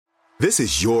This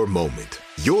is your moment,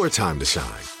 your time to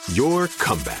shine, your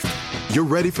comeback. You're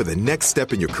ready for the next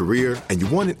step in your career, and you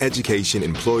want an education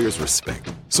employers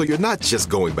respect. So you're not just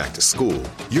going back to school,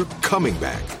 you're coming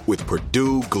back with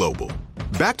Purdue Global.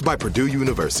 Backed by Purdue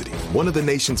University, one of the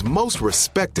nation's most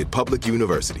respected public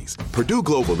universities, Purdue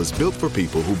Global is built for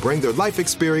people who bring their life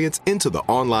experience into the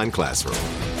online classroom.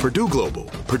 Purdue Global,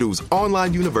 Purdue's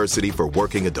online university for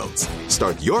working adults.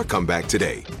 Start your comeback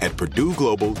today at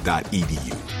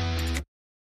purdueglobal.edu.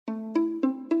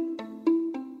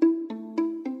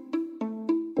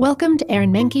 Welcome to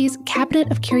Aaron Mahnke's Cabinet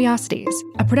of Curiosities,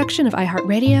 a production of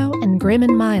iHeartRadio and Grim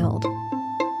and Mild.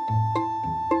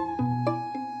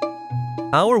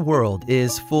 Our world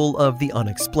is full of the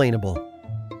unexplainable.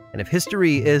 And if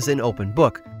history is an open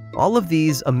book, all of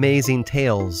these amazing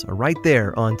tales are right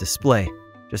there on display,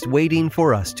 just waiting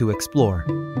for us to explore.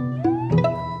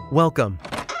 Welcome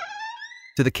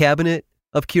to the Cabinet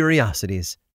of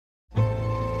Curiosities.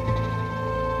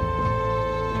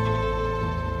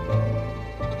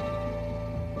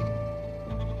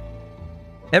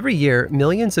 Every year,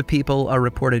 millions of people are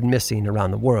reported missing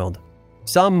around the world.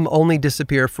 Some only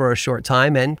disappear for a short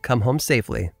time and come home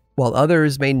safely, while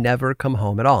others may never come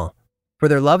home at all. For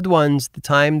their loved ones, the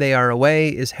time they are away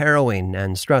is harrowing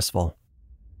and stressful.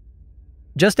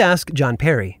 Just ask John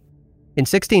Perry. In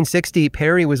 1660,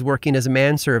 Perry was working as a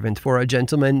manservant for a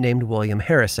gentleman named William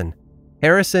Harrison.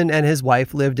 Harrison and his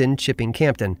wife lived in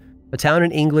Chipping-Campden, a town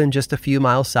in England just a few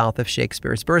miles south of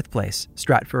Shakespeare's birthplace,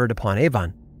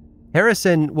 Stratford-upon-Avon.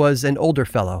 Harrison was an older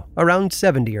fellow, around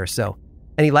 70 or so,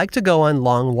 and he liked to go on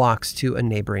long walks to a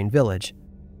neighboring village.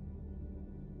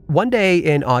 One day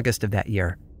in August of that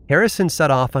year, Harrison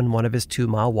set off on one of his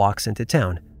 2-mile walks into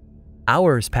town.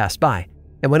 Hours passed by,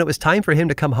 and when it was time for him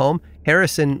to come home,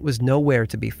 Harrison was nowhere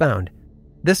to be found.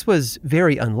 This was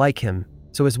very unlike him,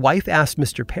 so his wife asked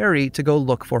Mr. Perry to go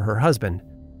look for her husband.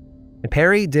 And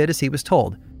Perry did as he was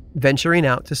told, venturing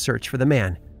out to search for the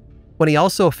man. When he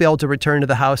also failed to return to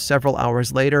the house several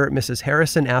hours later, Mrs.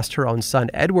 Harrison asked her own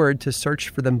son Edward to search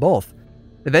for them both.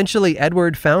 Eventually,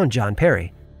 Edward found John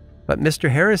Perry, but Mr.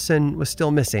 Harrison was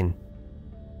still missing.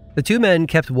 The two men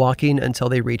kept walking until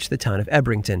they reached the town of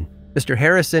Ebrington. Mr.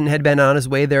 Harrison had been on his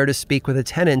way there to speak with a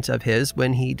tenant of his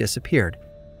when he disappeared.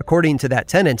 According to that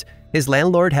tenant, his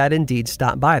landlord had indeed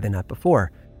stopped by the night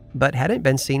before, but hadn't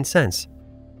been seen since.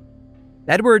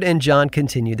 Edward and John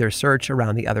continued their search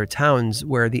around the other towns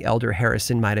where the elder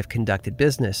Harrison might have conducted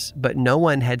business, but no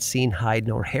one had seen hide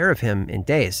nor hair of him in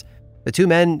days. The two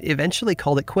men eventually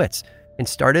called it quits and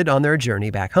started on their journey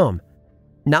back home.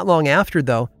 Not long after,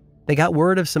 though, they got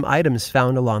word of some items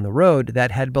found along the road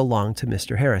that had belonged to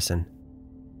Mr. Harrison.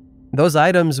 Those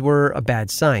items were a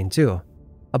bad sign, too.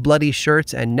 A bloody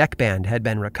shirt and neckband had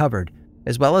been recovered,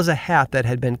 as well as a hat that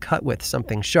had been cut with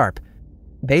something sharp.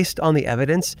 Based on the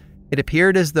evidence, it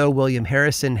appeared as though William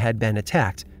Harrison had been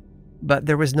attacked, but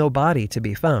there was no body to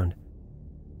be found.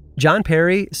 John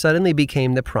Perry suddenly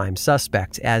became the prime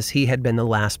suspect, as he had been the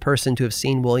last person to have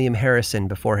seen William Harrison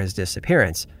before his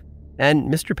disappearance. And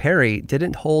Mr. Perry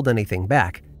didn't hold anything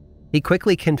back. He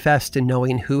quickly confessed to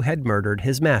knowing who had murdered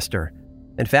his master.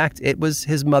 In fact, it was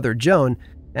his mother Joan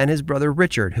and his brother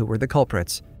Richard who were the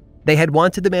culprits. They had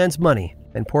wanted the man's money,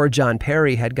 and poor John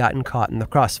Perry had gotten caught in the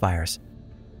crossfires.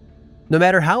 No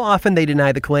matter how often they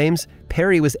denied the claims,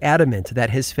 Perry was adamant that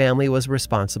his family was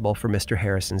responsible for Mr.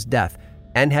 Harrison's death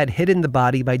and had hidden the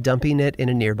body by dumping it in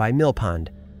a nearby mill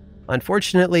pond.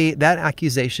 Unfortunately, that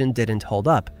accusation didn't hold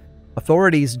up.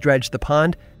 Authorities dredged the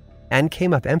pond and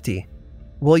came up empty.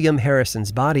 William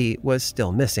Harrison's body was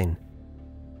still missing.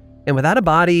 And without a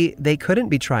body, they couldn't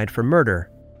be tried for murder.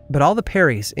 But all the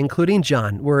Perrys, including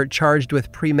John, were charged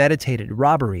with premeditated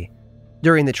robbery.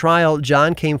 During the trial,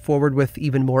 John came forward with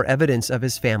even more evidence of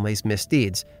his family's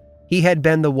misdeeds. He had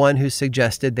been the one who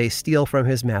suggested they steal from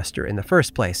his master in the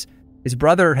first place. His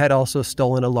brother had also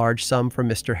stolen a large sum from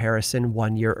Mr. Harrison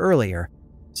 1 year earlier,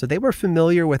 so they were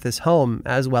familiar with his home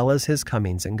as well as his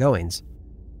comings and goings.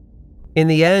 In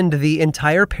the end, the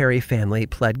entire Perry family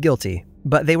pled guilty,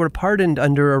 but they were pardoned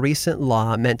under a recent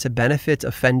law meant to benefit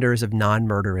offenders of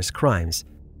non-murderous crimes.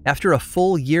 After a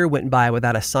full year went by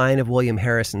without a sign of William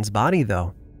Harrison's body,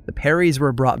 though, the Perrys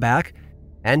were brought back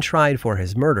and tried for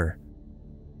his murder.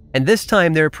 And this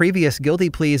time, their previous guilty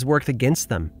pleas worked against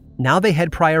them. Now they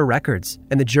had prior records,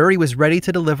 and the jury was ready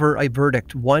to deliver a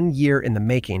verdict 1 year in the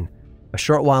making. A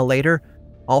short while later,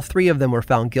 all three of them were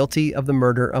found guilty of the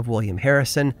murder of William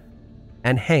Harrison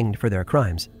and hanged for their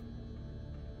crimes.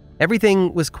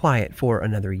 Everything was quiet for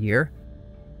another year,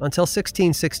 until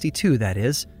 1662, that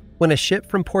is, when a ship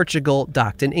from Portugal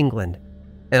docked in England.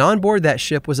 And on board that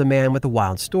ship was a man with a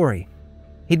wild story.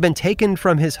 He'd been taken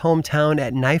from his hometown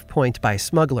at knife point by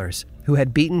smugglers who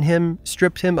had beaten him,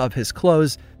 stripped him of his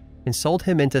clothes, and sold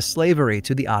him into slavery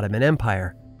to the Ottoman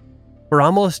Empire. For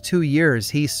almost 2 years,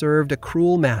 he served a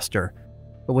cruel master,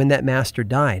 but when that master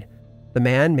died, the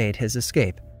man made his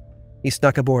escape. He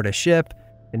snuck aboard a ship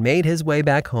and made his way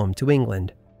back home to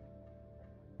England.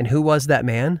 And who was that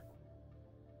man?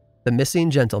 The missing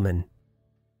gentleman,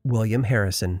 William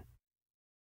Harrison.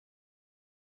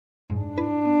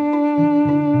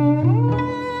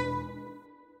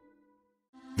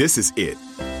 This is it.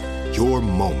 Your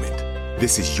moment.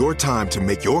 This is your time to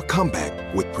make your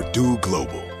comeback with Purdue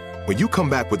Global. When you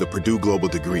come back with a Purdue Global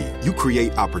degree, you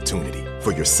create opportunity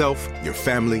for yourself, your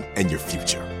family, and your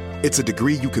future. It's a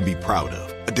degree you can be proud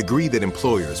of, a degree that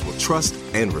employers will trust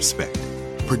and respect.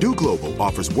 Purdue Global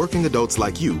offers working adults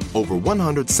like you over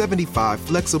 175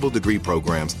 flexible degree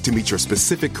programs to meet your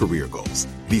specific career goals.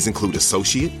 These include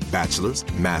associate, bachelor's,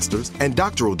 master's, and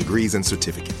doctoral degrees and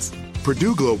certificates.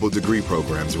 Purdue Global degree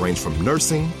programs range from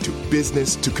nursing to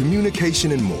business to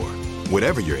communication and more.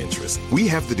 Whatever your interest, we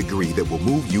have the degree that will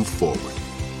move you forward.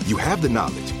 You have the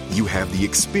knowledge, you have the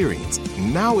experience.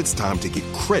 Now it's time to get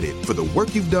credit for the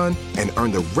work you've done and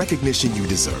earn the recognition you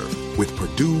deserve with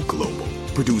Purdue Global,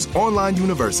 Purdue's online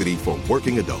university for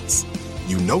working adults.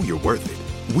 You know you're worth it.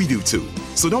 We do too.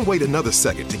 So don't wait another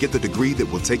second to get the degree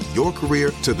that will take your career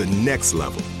to the next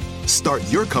level. Start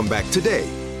your comeback today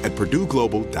at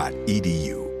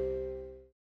purdueglobal.edu.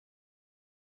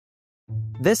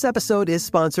 This episode is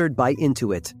sponsored by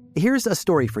Intuit. Here's a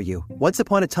story for you. Once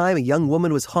upon a time, a young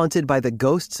woman was haunted by the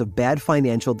ghosts of bad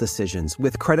financial decisions,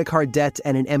 with credit card debt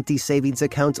and an empty savings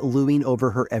account looming over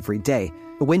her every day.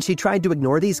 But when she tried to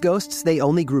ignore these ghosts, they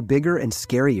only grew bigger and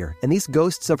scarier, and these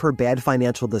ghosts of her bad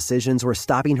financial decisions were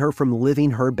stopping her from living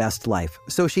her best life.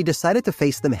 So she decided to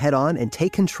face them head on and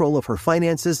take control of her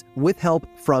finances with help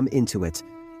from Intuit.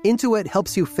 Intuit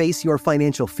helps you face your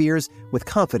financial fears with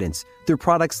confidence through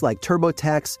products like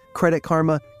TurboTax, Credit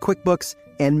Karma, QuickBooks,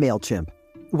 and MailChimp.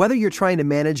 Whether you're trying to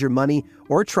manage your money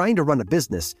or trying to run a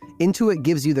business, Intuit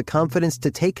gives you the confidence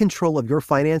to take control of your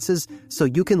finances so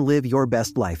you can live your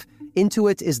best life.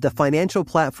 Intuit is the financial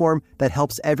platform that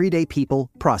helps everyday people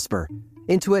prosper.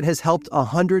 Intuit has helped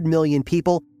 100 million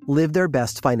people live their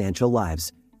best financial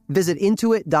lives. Visit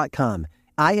Intuit.com,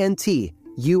 Intuit.com,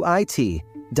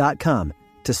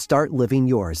 to start living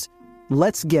yours.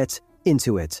 Let's get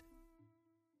into it.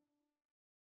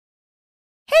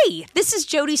 Hey, this is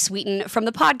Jodie Sweetin from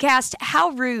the podcast How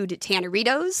Rude,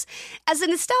 Tanneritos. As a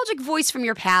nostalgic voice from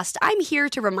your past, I'm here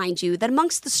to remind you that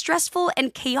amongst the stressful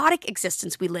and chaotic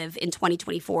existence we live in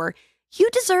 2024, you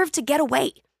deserve to get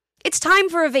away. It's time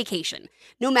for a vacation,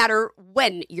 no matter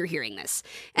when you're hearing this.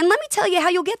 And let me tell you how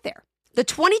you'll get there. The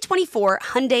 2024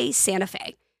 Hyundai Santa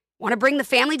Fe. Want to bring the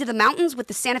family to the mountains with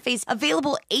the Santa Fe's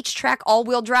available H-Track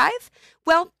all-wheel drive?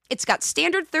 Well, it's got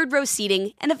standard third-row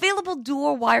seating and available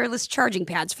dual wireless charging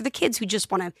pads for the kids who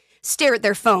just want to stare at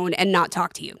their phone and not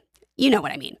talk to you. You know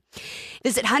what I mean.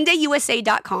 Visit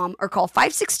HyundaiUSA.com or call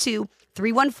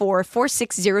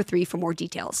 562-314-4603 for more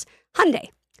details. Hyundai,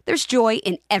 there's joy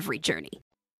in every journey.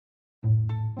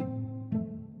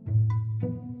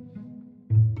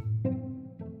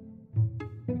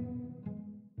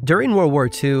 During World War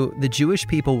II, the Jewish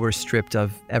people were stripped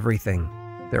of everything: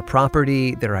 their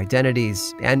property, their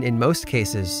identities, and in most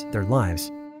cases, their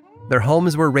lives. Their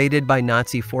homes were raided by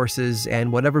Nazi forces,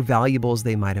 and whatever valuables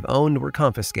they might have owned were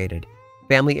confiscated.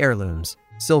 Family heirlooms,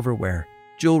 silverware,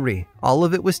 jewelry, all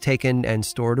of it was taken and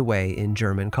stored away in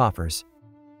German coffers.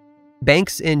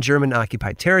 Banks in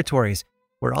German-occupied territories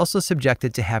were also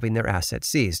subjected to having their assets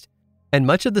seized, and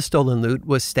much of the stolen loot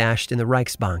was stashed in the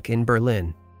Reichsbank in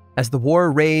Berlin. As the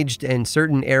war raged and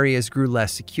certain areas grew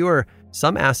less secure,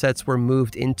 some assets were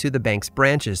moved into the bank's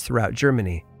branches throughout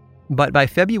Germany. But by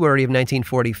February of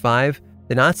 1945,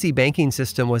 the Nazi banking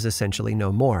system was essentially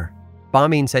no more.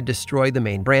 Bombings had destroyed the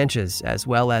main branches, as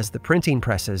well as the printing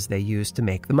presses they used to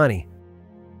make the money.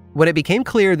 When it became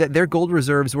clear that their gold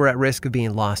reserves were at risk of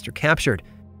being lost or captured,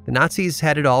 the Nazis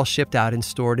had it all shipped out and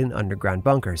stored in underground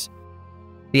bunkers.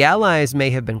 The Allies may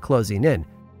have been closing in,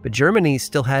 but Germany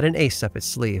still had an ace up its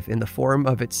sleeve in the form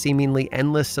of its seemingly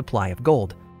endless supply of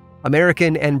gold.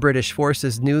 American and British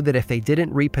forces knew that if they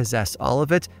didn't repossess all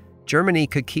of it, Germany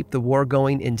could keep the war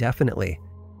going indefinitely,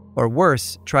 or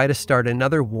worse, try to start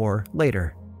another war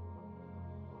later.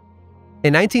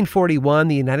 In 1941,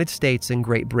 the United States and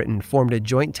Great Britain formed a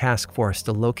joint task force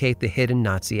to locate the hidden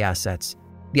Nazi assets.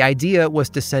 The idea was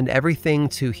to send everything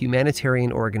to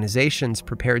humanitarian organizations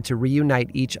prepared to reunite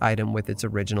each item with its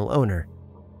original owner.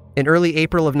 In early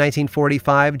April of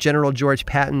 1945, General George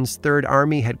Patton's Third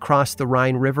Army had crossed the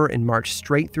Rhine River and marched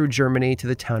straight through Germany to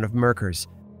the town of Merkers.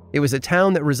 It was a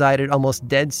town that resided almost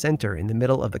dead center in the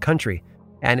middle of the country,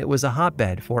 and it was a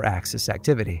hotbed for Axis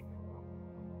activity.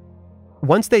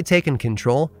 Once they'd taken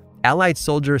control, Allied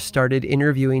soldiers started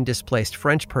interviewing displaced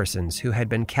French persons who had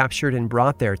been captured and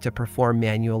brought there to perform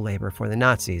manual labor for the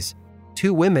Nazis.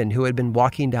 2 women who had been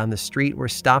walking down the street were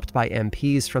stopped by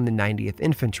MPs from the 90th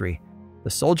Infantry. The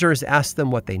soldiers asked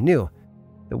them what they knew.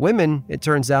 The women, it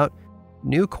turns out,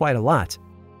 knew quite a lot.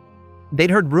 They'd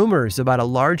heard rumors about a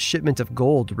large shipment of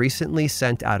gold recently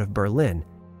sent out of Berlin.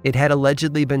 It had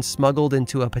allegedly been smuggled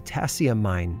into a potassium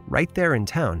mine right there in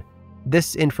town.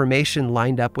 This information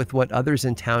lined up with what others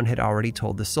in town had already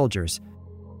told the soldiers.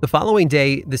 The following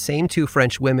day, the same 2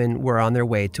 French women were on their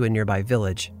way to a nearby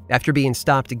village. After being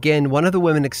stopped again, one of the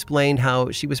women explained how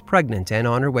she was pregnant and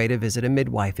on her way to visit a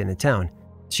midwife in the town.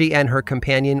 She and her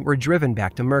companion were driven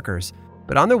back to Merkers,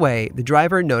 but on their way, the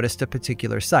driver noticed a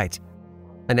particular sight,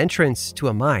 an entrance to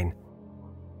a mine.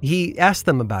 He asked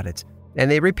them about it, and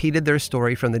they repeated their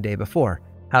story from the day before,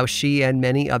 how she and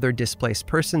many other displaced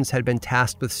persons had been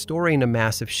tasked with storing a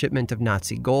massive shipment of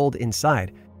Nazi gold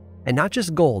inside, and not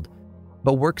just gold,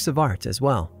 but works of art as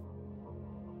well.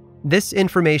 This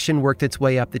information worked its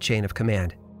way up the chain of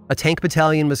command. A tank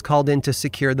battalion was called in to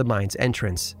secure the mine's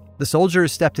entrance. The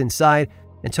soldiers stepped inside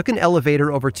and took an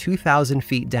elevator over 2,000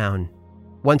 feet down.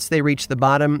 Once they reached the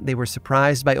bottom, they were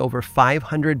surprised by over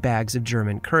 500 bags of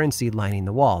German currency lining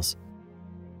the walls.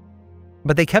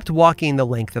 But they kept walking the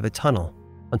length of the tunnel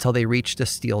until they reached a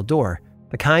steel door,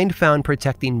 the kind found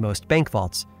protecting most bank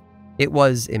vaults. It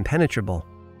was impenetrable.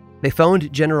 They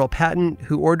phoned General Patton,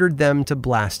 who ordered them to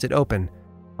blast it open.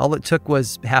 All it took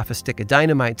was half a stick of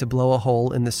dynamite to blow a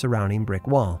hole in the surrounding brick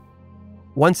wall.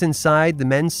 Once inside, the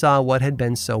men saw what had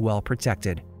been so well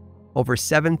protected. Over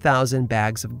 7,000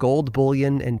 bags of gold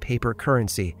bullion and paper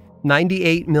currency,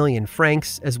 98 million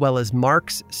francs, as well as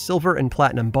marks, silver and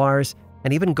platinum bars,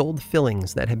 and even gold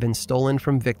fillings that had been stolen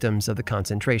from victims of the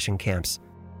concentration camps.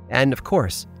 And, of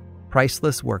course,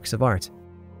 priceless works of art.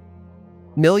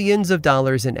 Millions of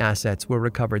dollars in assets were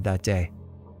recovered that day.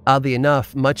 Oddly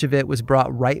enough, much of it was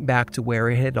brought right back to where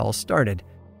it had all started,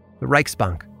 the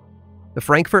Reichsbank. The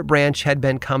Frankfurt branch had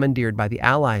been commandeered by the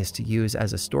Allies to use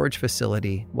as a storage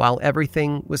facility while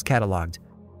everything was catalogued.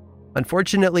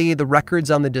 Unfortunately, the records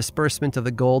on the disbursement of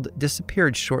the gold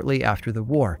disappeared shortly after the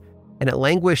war, and it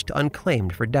languished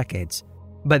unclaimed for decades.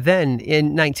 But then,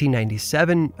 in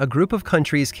 1997, a group of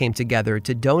countries came together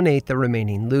to donate the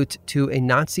remaining loot to a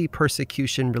Nazi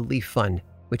persecution relief fund,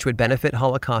 which would benefit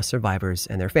Holocaust survivors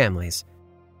and their families.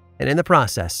 And in the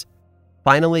process,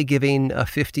 finally giving a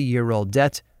 50-year-old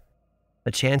debt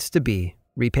a chance to be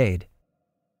repaid.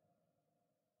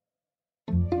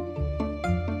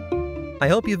 I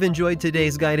hope you've enjoyed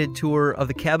today's guided tour of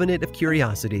the Cabinet of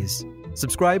Curiosities.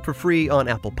 Subscribe for free on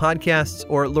Apple Podcasts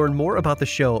or learn more about the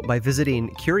show by visiting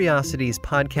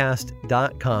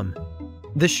curiositiespodcast.com.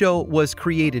 This show was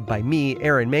created by me,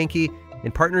 Aaron Mahnke,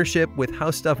 in partnership with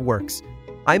How Stuff Works.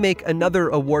 I make another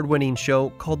award-winning show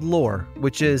called Lore,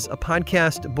 which is a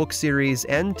podcast, book series,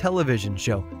 and television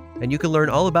show, and you can learn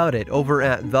all about it over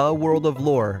at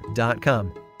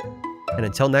theworldoflore.com. And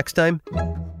until next time,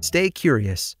 stay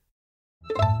curious.